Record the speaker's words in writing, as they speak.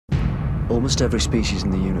Almost every species in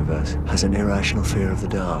the universe has an irrational fear of the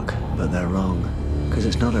dark, but they're wrong, because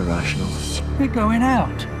it's not irrational. They're going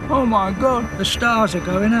out. Oh my God, the stars are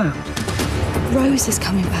going out. Rose is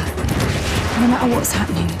coming back. No matter what's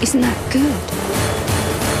happening, isn't that good?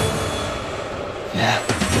 Yeah.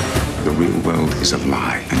 The real world is a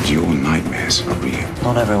lie, and your nightmares are real.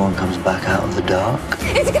 Not everyone comes back out of the dark.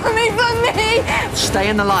 It's coming for me! Stay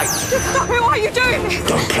in the light. Stop it, what are you doing?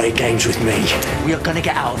 Don't play games with me. We are gonna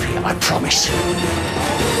get out of here, I promise.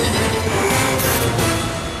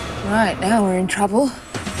 Right, now we're in trouble.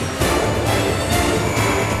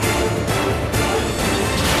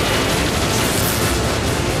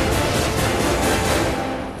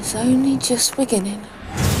 It's only just beginning.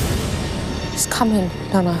 It's coming,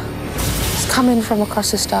 Donna. It's coming from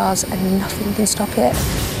across the stars and nothing can stop it.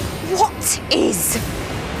 What is?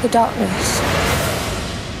 The darkness.